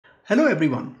Hello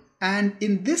everyone, and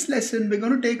in this lesson we're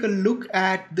going to take a look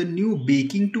at the new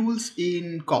baking tools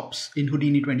in COPS in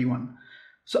Houdini 21.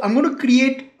 So I'm going to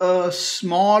create a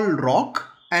small rock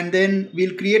and then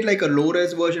we'll create like a low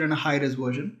res version and a high res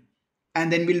version,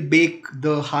 and then we'll bake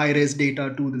the high res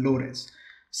data to the low res.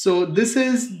 So this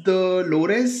is the low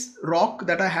res rock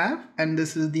that I have and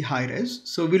this is the high res.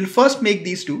 So we'll first make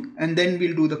these two and then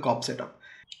we'll do the COP setup.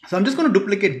 So I'm just going to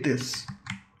duplicate this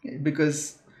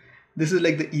because this is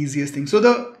like the easiest thing. So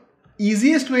the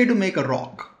easiest way to make a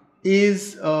rock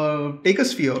is take a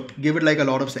sphere, give it like a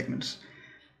lot of segments,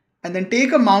 and then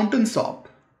take a mountain sop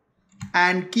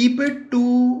and keep it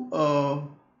to,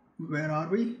 where are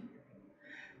we?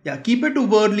 Yeah, keep it to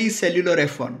Worldly Cellular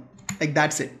F1. Like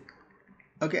that's it.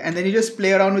 Okay, and then you just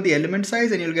play around with the element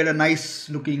size and you'll get a nice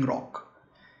looking rock.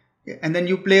 Okay, and then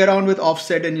you play around with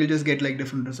offset and you'll just get like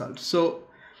different results. So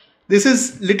this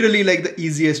is literally like the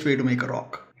easiest way to make a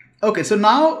rock. Okay, so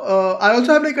now I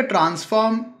also have like a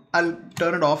transform. I'll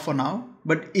turn it off for now,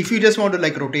 but if you just want to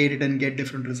like rotate it and get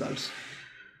different results.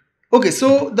 Okay,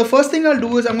 so the first thing I'll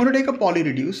do is I'm going to take a poly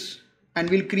reduce and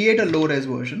we'll create a low res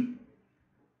version.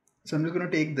 So I'm just going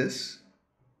to take this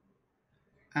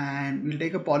and we'll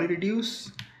take a poly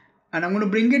reduce and I'm going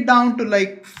to bring it down to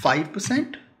like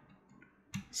 5%.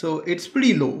 So it's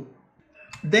pretty low.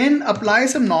 Then apply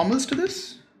some normals to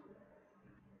this.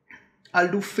 I'll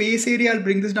do face area, I'll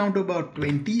bring this down to about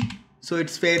 20. So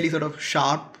it's fairly sort of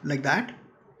sharp like that.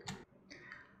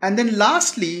 And then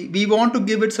lastly, we want to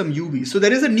give it some UV. So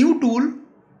there is a new tool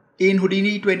in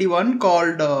Houdini 21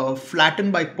 called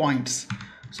flatten by points.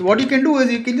 So what you can do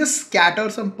is you can just scatter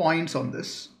some points on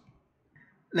this,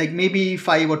 like maybe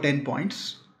 5 or 10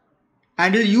 points.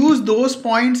 And you'll use those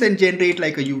points and generate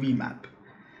like a UV map.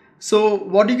 So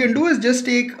what you can do is just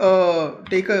take a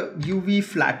UV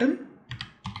flatten,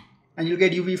 and you'll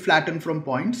get UV flatten from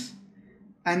points,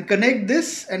 and connect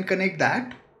this and connect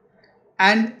that,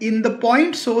 and in the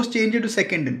point source change it to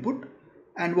second input,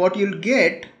 and what you'll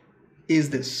get is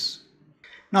this.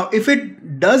 Now if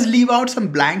it does leave out some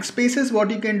blank spaces,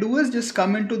 what you can do is just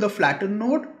come into the flatten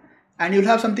node and you'll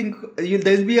have something,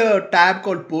 there'll be a tab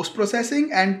called post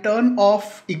processing, and turn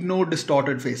off ignore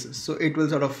distorted faces. So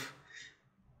it'll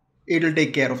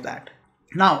take care of that.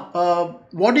 Now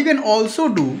what you can also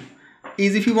do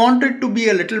is, if you want it to be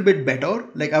a little bit better,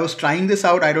 like I was trying this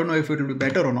out, I don't know if it will be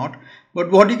better or not,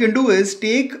 but what you can do is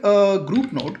take a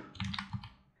group node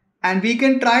and we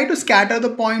can try to scatter the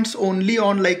points only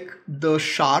on like the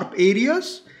sharp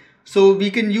areas. So we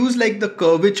can use like the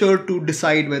curvature to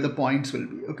decide where the points will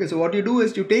be. Okay, so what you do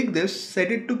is you take this,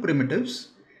 set it to primitives.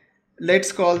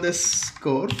 Let's call this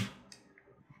curve.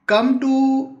 Come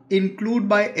to include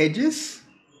by edges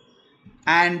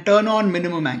and turn on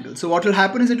minimum angle. So what will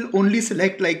happen is it will only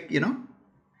select like,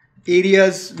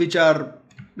 areas which are,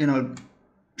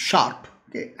 sharp.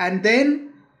 Okay. And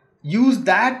then use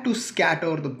that to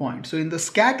scatter the point. So in the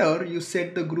scatter, you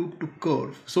set the group to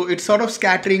curve. So it's sort of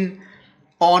scattering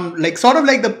on like sort of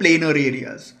like the planar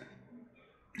areas.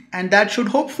 And that should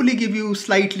hopefully give you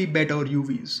slightly better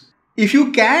UVs. If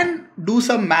you can do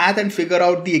some math and figure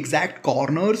out the exact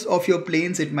corners of your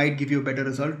planes, it might give you a better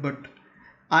result, but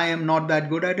I am not that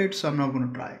good at it, so I'm not going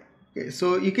to try. Okay,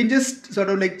 so you can just sort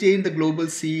of like change the global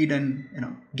seed and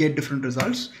get different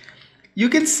results. You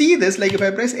can see this, like if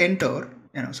I press enter,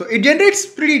 so it generates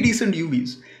pretty decent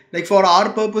UVs. Like for our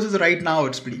purposes right now,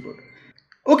 it's pretty good.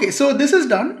 Okay, so this is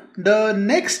done. The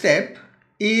next step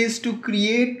is to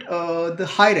create the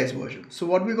high res version. So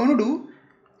what we're going to do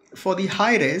for the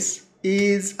high res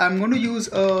is I'm going to use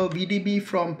a VDB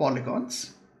from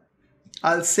polygons.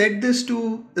 I'll set this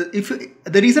to,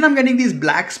 the reason I'm getting these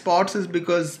black spots is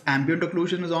because ambient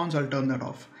occlusion is on, so I'll turn that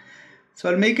off.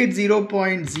 So I'll make it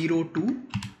 0.02.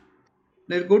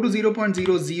 Let's go to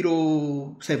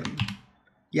 0.007.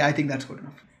 Yeah, I think that's good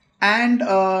enough. And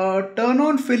turn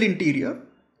on fill interior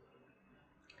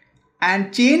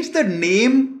and change the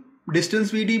name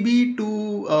distance VDB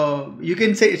to, you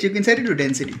can set it to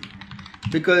density,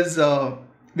 because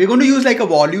we're going to use like a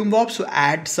volume warp, so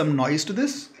add some noise to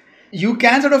this. You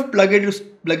can sort of plug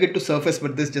it to surface,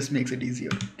 but this just makes it easier.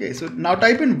 Okay, so now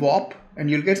type in warp and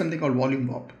you'll get something called volume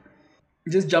warp.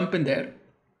 Just jump in there.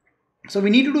 So we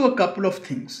need to do a couple of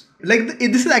things. Like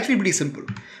this is actually pretty simple.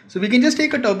 So we can just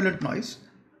take a turbulent noise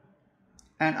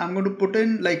and I'm going to put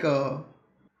in like I'll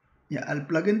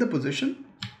plug in the position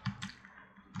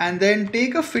and then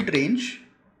take a fit range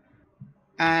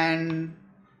and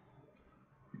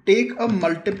take a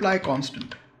multiply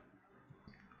constant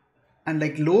and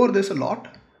like lower this a lot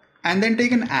and then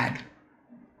take an add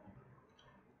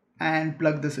and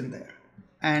plug this in there,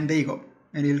 and there you go,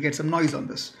 and you'll get some noise on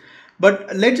this.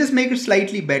 But let's just make it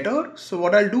slightly better. So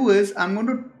what I'll do is I'm going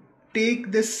to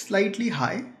take this slightly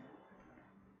high,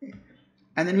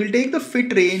 and then we'll take the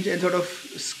fit range and sort of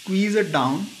squeeze it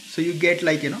down. So you get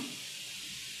like,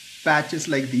 patches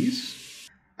like these.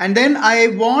 And then I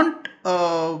want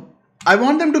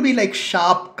them to be like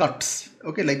sharp cuts,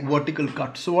 okay, like vertical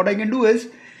cuts. So what I can do is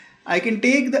I can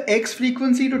take the X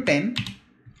frequency to 10.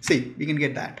 See, we can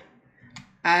get that.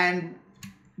 And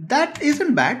that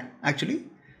isn't bad actually,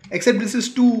 except this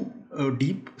is too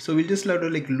deep. So we'll just have to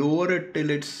like lower it till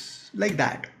it's like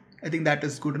that. I think that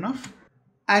is good enough.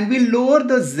 And we'll lower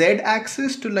the Z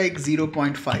axis to like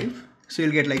 0.5. So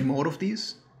you'll get like more of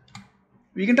these.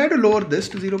 We can try to lower this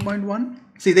to 0.1.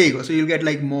 See, there you go. So you'll get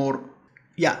like more.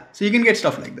 Yeah, so you can get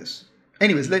stuff like this.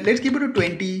 Anyways, let's keep it to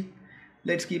 20.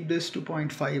 Let's keep this to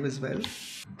 0.5 as well.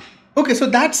 Okay, so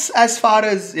that's as far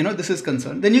as, this is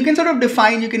concerned. Then you can sort of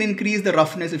define, you can increase the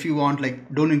roughness if you want,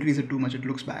 like don't increase it too much, it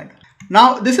looks bad.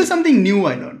 Now, this is something new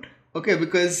I learned, okay,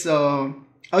 because I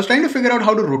was trying to figure out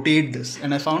how to rotate this,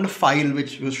 and I found a file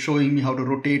which was showing me how to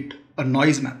rotate a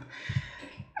noise map.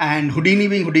 And Houdini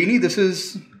being Houdini, this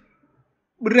is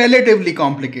relatively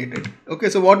complicated. Okay,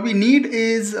 so what we need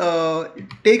is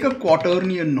take a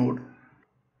quaternion node,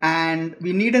 and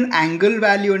we need an angle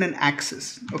value and an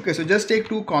axis. Okay, so just take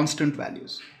two constant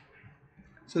values.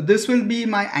 So this will be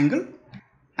my angle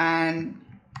and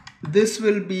this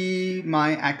will be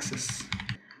my axis.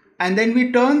 And then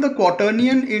we turn the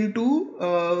quaternion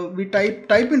into, we type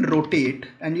in rotate,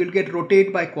 and you'll get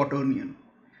rotate by quaternion.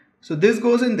 So this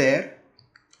goes in there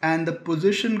and the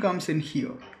position comes in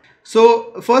here.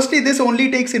 So firstly, this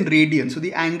only takes in radians. So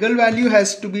the angle value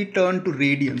has to be turned to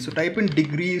radians. So type in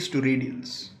degrees to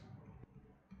radians.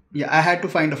 Yeah, I had to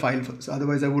find a file for this.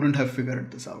 Otherwise I wouldn't have figured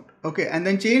this out. Okay, and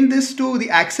then change this to the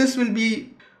axis will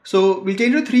be, so we'll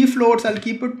change it to 3 floats. I'll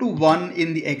keep it to 1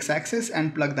 in the x-axis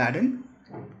and plug that in.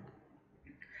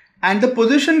 And the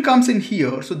position comes in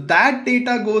here. So that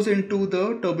data goes into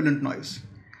the turbulent noise.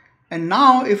 And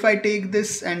now if I take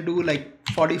this and do like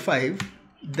 45,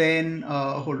 then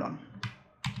hold on.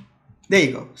 There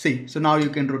you go. See, so now you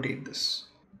can rotate this.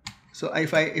 So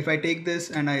if I take this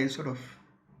and I sort of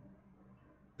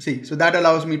see, so that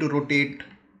allows me to rotate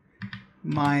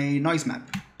my noise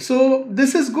map. So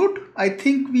this is good. I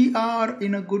think we are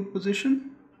in a good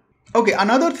position. Okay,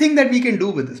 another thing that we can do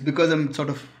with this, because I'm sort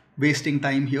of wasting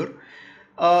time here.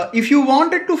 If you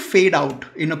wanted to fade out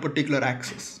in a particular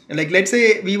axis, like let's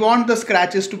say we want the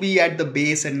scratches to be at the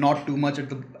base and not too much at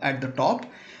the top,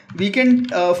 we can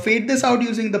fade this out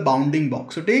using the bounding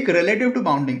box. So take relative to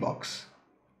bounding box,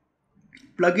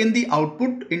 plug in the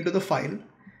output into the file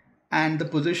and the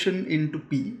position into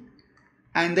P,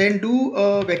 and then do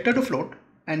a vector to float,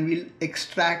 and we'll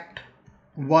extract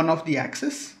one of the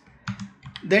axis.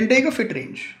 Then take a fit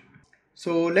range.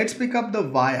 So let's pick up the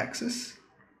y-axis,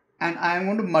 and I'm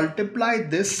going to multiply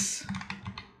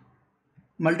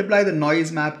the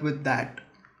noise map with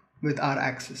our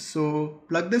axis. So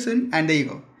plug this in and there you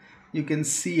go. You can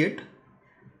see it.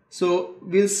 So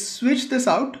we'll switch this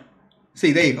out.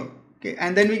 See, there you go. Okay,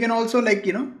 and then we can also like,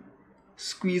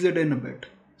 squeeze it in a bit.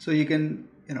 So you can,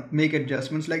 make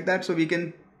adjustments like that. So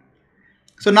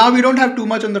now we don't have too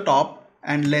much on the top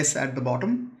and less at the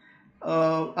bottom.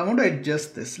 I want to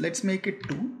adjust this. Let's make it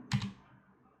 2.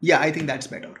 Yeah, I think that's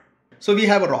better. So we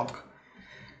have a rock.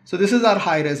 So this is our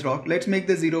high res rock. Let's make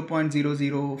this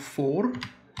 0.004.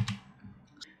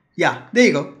 Yeah, there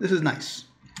you go. This is nice.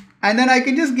 And then I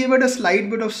can just give it a slight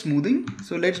bit of smoothing.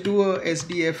 So let's do a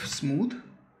SDF smooth.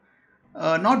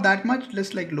 Not that much.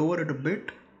 Let's like lower it a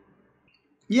bit.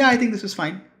 Yeah, I think this is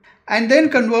fine. And then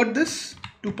convert this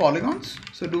to polygons.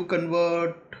 So do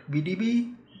convert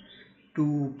VDB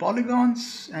to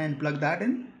polygons and plug that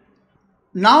in.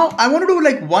 Now I want to do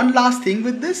like one last thing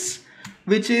with this,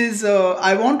 which is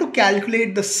I want to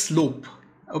calculate the slope.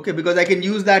 Okay, because I can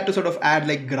use that to sort of add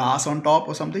like grass on top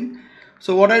or something.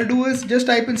 So what I'll do is just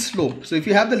type in slope. So if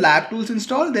you have the lab tools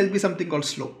installed, there'll be something called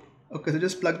slope. Okay, so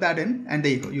just plug that in and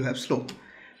there you go, you have slope.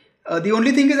 The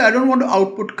only thing is I don't want to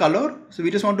output color. So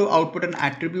we just want to output an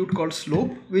attribute called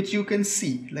slope, which you can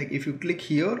see. Like if you click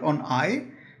here on I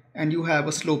and you have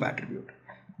a slope attribute.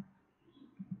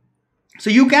 So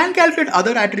you can calculate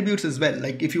other attributes as well.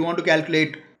 Like if you want to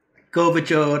calculate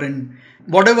curvature and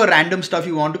whatever random stuff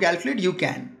you want to calculate, you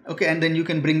can. Okay, and then you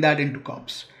can bring that into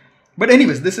COPS. But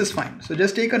anyways, this is fine. So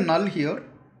just take a null here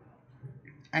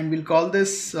and we'll call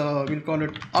this, we'll call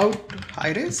it out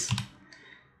high res,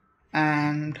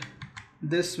 and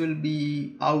this will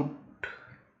be out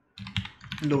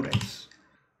low res.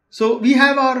 So we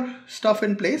have our stuff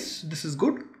in place. This is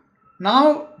good.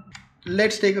 Now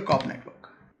let's take a COP network.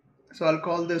 So I'll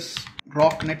call this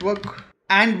rock network.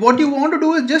 And what you want to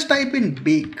do is just type in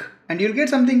bake and you'll get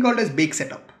something called as bake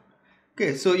setup.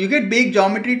 Okay, so you get bake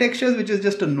geometry textures, which is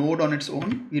just a node on its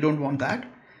own. You don't want that.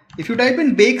 If you type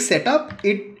in bake setup,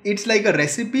 it's like a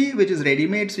recipe which is ready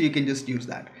made, so you can just use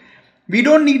that. We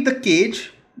don't need the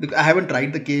cage because I haven't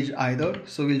tried the cage either,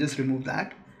 so we'll just remove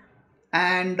that.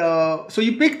 And so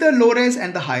you pick the low res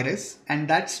and the high res, and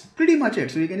that's pretty much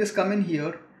it. So you can just come in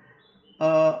here,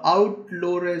 out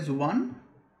low res 1,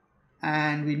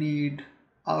 and we need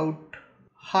out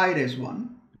high res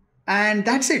 1, and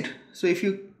that's it. So if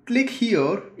you click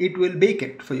here, it will bake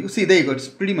it for you. See, there you go, it's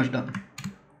pretty much done.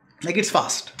 Like, it's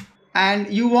fast.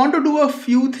 And you want to do a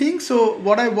few things. So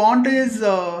what I want is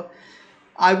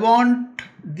I want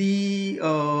the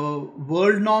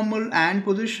world normal and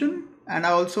position, and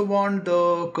I also want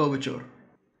the curvature,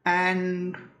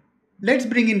 and let's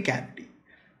bring in cavity.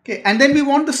 Okay, and then we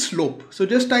want the slope. So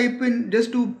just type in,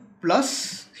 just do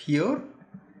plus here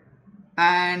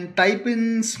and type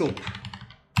in slope.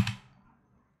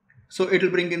 So it'll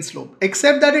bring in slope,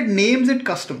 except that it names it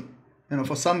custom,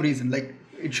 for some reason. Like,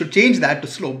 it should change that to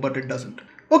slope, but it doesn't.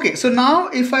 Okay, so now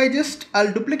if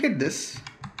I'll duplicate this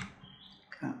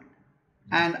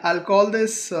and I'll call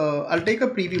this, I'll take a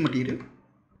preview material.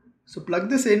 So plug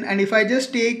this in, and if I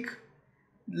just take,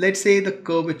 let's say, the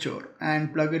curvature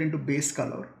and plug it into base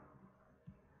color,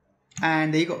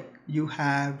 and there you go, you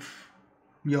have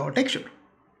your texture.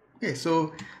 Okay,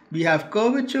 so we have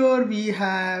curvature, we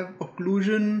have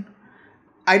occlusion.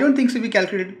 I don't think so we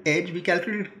calculated edge, we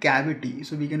calculated cavity,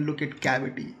 so we can look at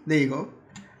cavity. There you go.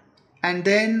 And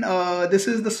then this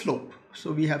is the slope,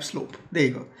 so we have slope. There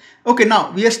you go. Okay,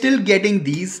 now we are still getting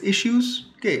these issues,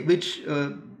 okay, which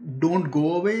don't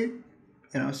go away.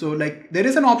 So like, there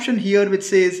is an option here which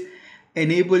says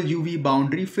enable UV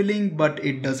boundary filling, but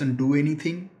it doesn't do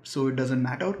anything, so it doesn't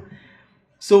matter.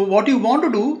 So what you want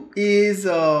to do is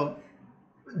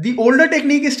the older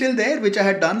technique is still there, which I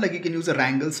had done. Like, you can use a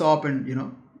wrangle sop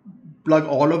and plug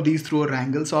all of these through a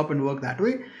wrangle sop and work that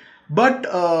way. But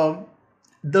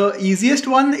the easiest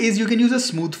one is you can use a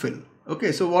smooth fill.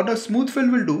 Okay, so what a smooth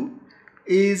fill will do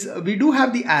is we do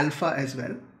have the alpha as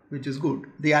well, which is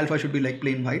good. The alpha should be like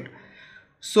plain white.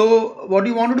 So what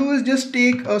you want to do is just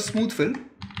take a smooth fill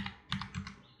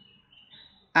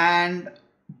and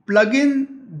plug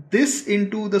in this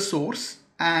into the source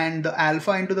and the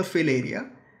alpha into the fill area,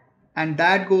 and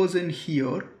that goes in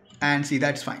here, and see,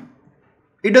 that's fine.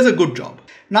 It does a good job.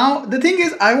 Now the thing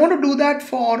is, I want to do that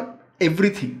for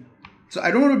everything. So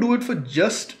I don't want to do it for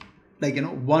just like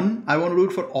one. I want to do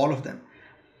it for all of them.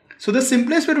 So the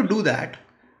simplest way to do that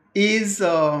is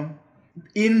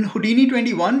in Houdini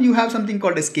 21 you have something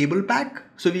called as cable pack,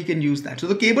 so we can use that. So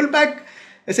the cable pack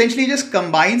essentially just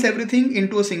combines everything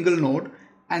into a single node,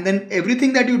 and then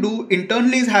everything that you do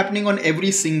internally is happening on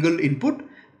every single input,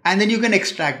 and then you can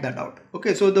extract that out.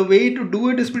 Okay, so the way to do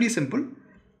it is pretty simple.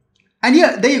 And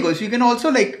yeah, there you go. So you can also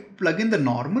like plug in the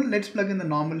normal. Let's plug in the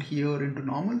normal here into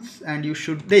normals, and you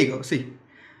should, there you go, see.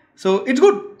 So it's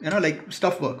good, like,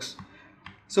 stuff works.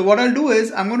 So what I'll do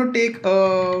is I'm going to take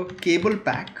a cable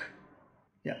pack.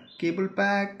 Yeah, cable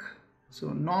pack. So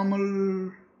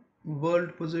normal,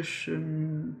 world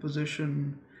position,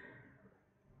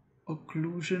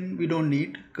 occlusion, we don't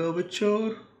need,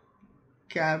 curvature,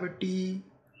 cavity,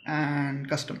 and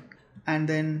custom, and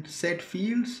then set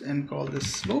fields and call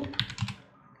this slope.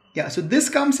 Yeah, so this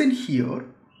comes in here,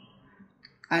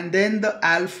 and then the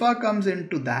alpha comes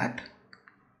into that,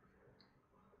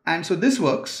 and so this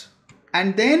works.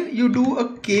 And then you do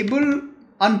a cable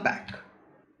unpack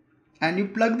and you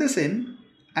plug this in,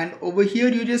 and over here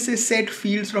you just say set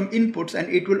fields from inputs, and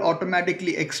it will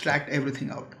automatically extract everything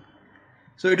out.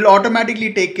 So it will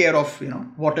automatically take care of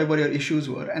whatever your issues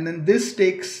were, and then this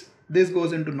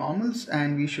goes into normals,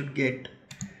 and we should get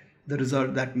the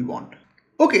result that we want.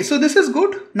 Okay, so this is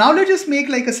good. Now let's just make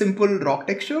like a simple rock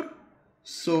texture.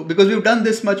 So because we've done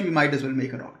this much, we might as well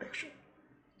make a rock texture.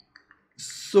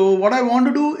 So what I want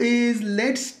to do is,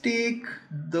 let's take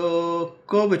the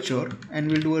curvature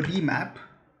and we'll do a remap,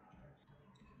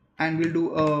 and we'll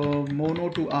do a mono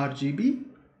to RGB,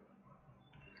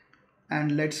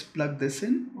 and let's plug this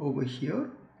in over here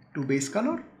to base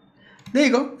color. There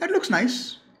you go, that looks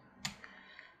nice.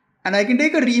 And I can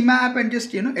take a remap and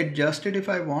just adjust it if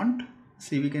I want.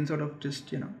 See, we can sort of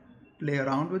just play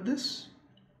around with this,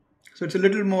 so it's a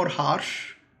little more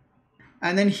harsh.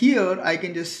 And then here I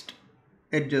can just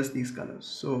adjust these colors.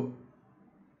 So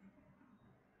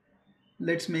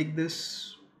let's make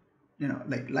this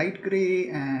like light gray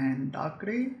and dark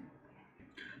gray.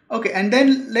 Okay, and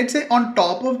then let's say on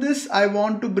top of this I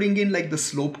want to bring in like the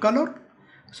slope color.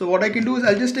 So what I can do is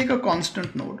I'll just take a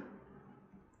constant node,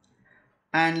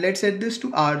 And let's set this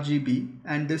to RGB,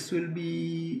 and this will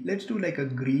be, let's do like a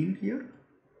green here,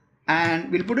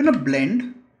 and we'll put in a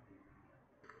blend,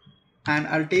 and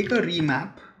I'll take a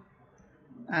remap,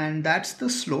 and that's the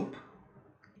slope.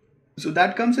 So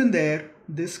that comes in there,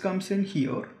 this comes in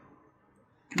here.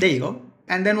 There you go.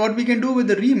 And then what we can do with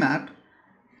the remap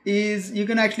is you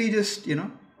can actually just,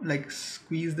 like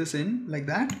squeeze this in like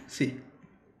that, see.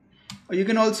 Or you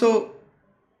can also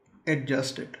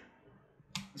adjust it.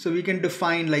 So we can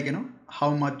define like,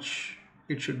 how much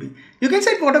it should be. You can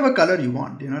set whatever color you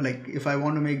want, like if I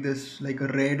want to make this like a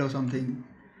red or something,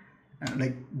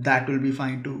 like that will be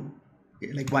fine too.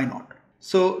 Like why not?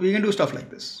 So we can do stuff like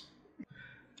this.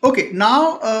 Okay,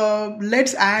 now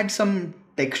let's add some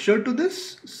texture to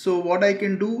this. So what I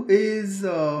can do is,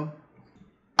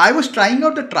 I was trying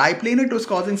out the triplanar, it was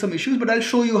causing some issues, but I'll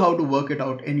show you how to work it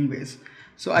out anyways.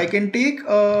 So I can take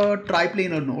a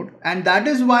triplanar node, and that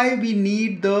is why we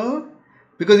need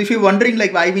because if you're wondering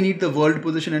like why we need the world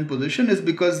position and position, is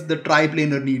because the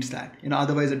triplanar needs that,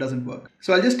 otherwise it doesn't work.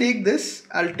 So I'll just take this,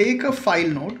 I'll take a file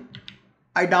node.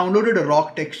 I downloaded a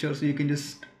rock texture, so you can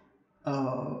just,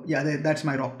 yeah, that's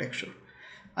my rock texture.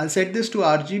 I'll set this to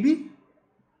RGB.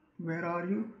 Where are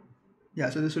you? Yeah,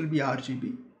 so this will be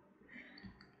RGB.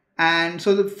 And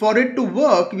so for it to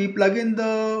work, we plug in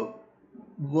the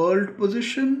world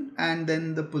position and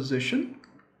then the position.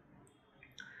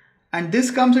 And this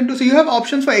comes into, so you have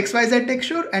options for XYZ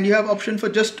texture and you have option for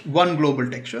just one global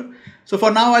texture. So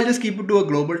for now, I'll just keep it to a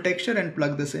global texture and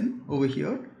plug this in over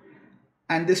here.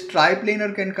 And this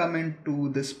triplanar can come into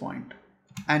this point.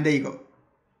 And there you go.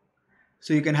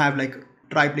 So you can have like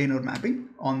triplanar mapping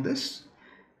on this.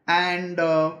 And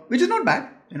which is not bad,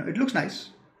 it looks nice.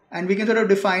 And we can sort of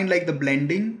define like the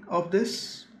blending of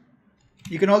this.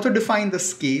 You can also define the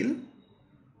scale.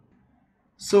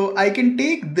 So I can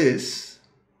take this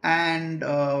and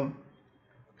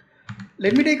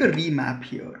let me take a remap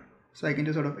here. So I can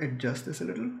just sort of adjust this a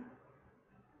little.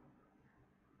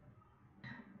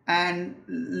 And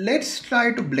let's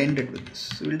try to blend it with this.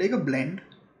 So we'll take a blend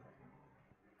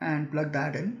and plug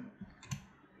that in.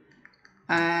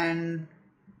 And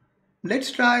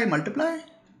let's try multiply.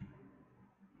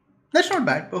 That's not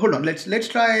bad. But hold on, let's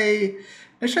try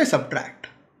subtract.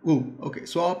 Ooh, okay,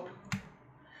 swap.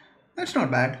 That's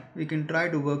not bad. We can try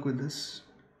to work with this.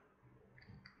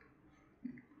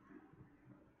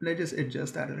 Let's just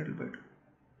adjust that a little bit.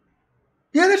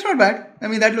 Yeah, that's not bad. I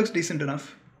mean, that looks decent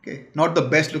enough. Okay, not the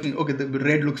best looking. Okay, the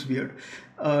red looks weird.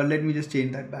 Let me just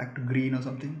change that back to green or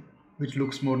something, which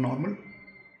looks more normal.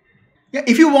 Yeah,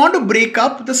 if you want to break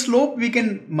up the slope, we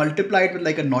can multiply it with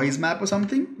like a noise map or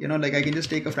something. Like I can just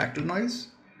take a fractal noise.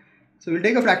 So we'll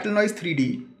take a fractal noise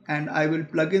 3D and I will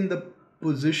plug in the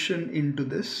position into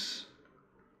this.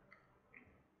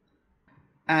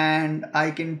 And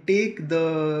I can take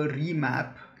the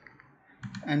remap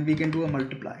and we can do a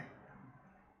multiply.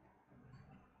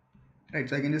 Right,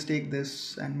 so I can just take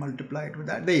this and multiply it with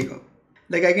that. There you go.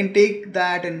 Like I can take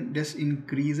that and just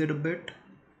increase it a bit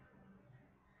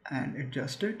and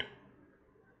adjust it.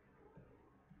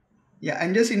 Yeah,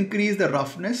 and just increase the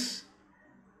roughness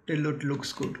till it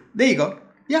looks good. There you go.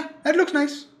 Yeah, that looks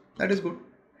nice. That is good.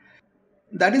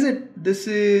 That is it. This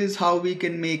is how we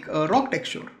can make a rock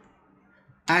texture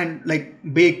and like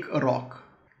bake a rock.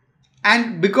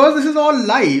 And because this is all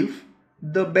live,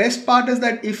 the best part is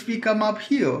that if we come up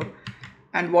here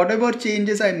and whatever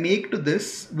changes I make to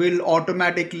this will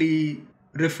automatically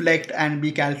reflect and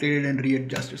be calculated and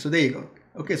readjusted. So there you go.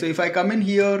 Okay, so if I come in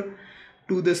here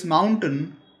to this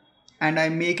mountain and I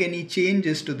make any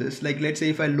changes to this, like let's say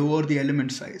if I lower the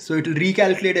element size, so it will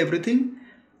recalculate everything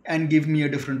and give me a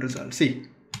different result. See?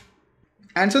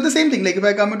 And so the same thing, like if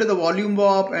I come into the volume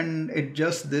warp and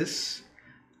adjust this,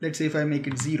 let's say if I make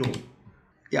it 0,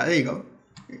 yeah, there you go.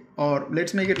 Or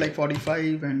let's make it like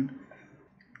 45 and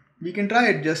we can try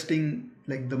adjusting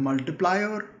like the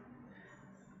multiplier.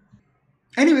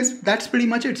 Anyways, that's pretty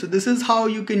much it. So this is how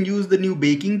you can use the new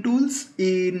baking tools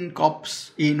in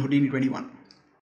COPS in Houdini 21.